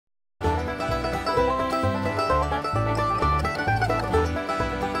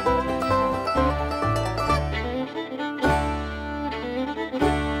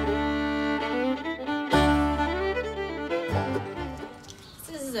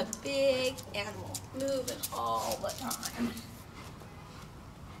a big animal, moving all the time.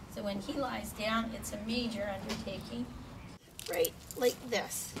 So when he lies down, it's a major undertaking. Right like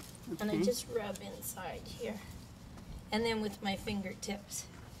this. And I just rub inside here. And then with my fingertips.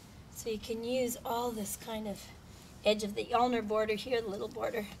 So you can use all this kind of edge of the ulnar border here, the little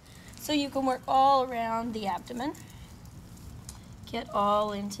border. So you can work all around the abdomen. Get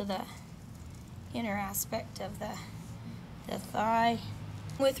all into the inner aspect of the thigh.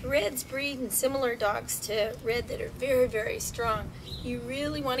 With Red's breed and similar dogs to Red that are very, very strong, you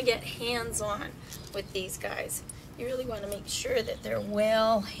really want to get hands-on with these guys. You really want to make sure that they're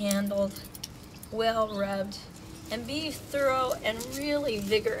well handled, well rubbed, and be thorough and really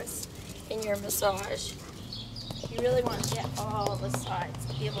vigorous in your massage. You really want to get all the sides,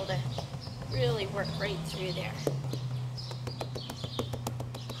 be able to really work right through there.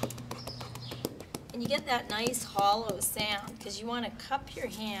 And you get that nice hollow sound because you want to cup your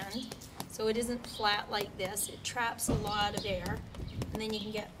hand so it isn't flat like this. It traps a lot of air, and then you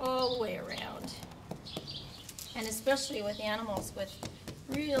can get all the way around. And especially with animals with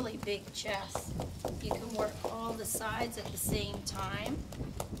really big chests, you can work all the sides at the same time,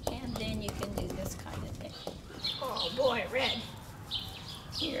 and then you can do this kind of thing. Oh boy, Red,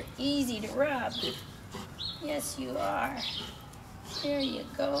 you're easy to rub. Yes, you are. There you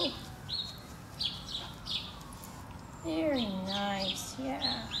go. Very nice,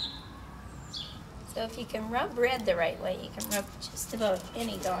 yeah. So if you can rub Red the right way, you can rub just about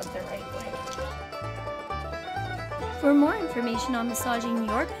any dog the right way. For more information on massaging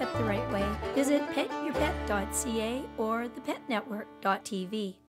your pet the right way, visit petyourpet.ca or thepetnetwork.tv.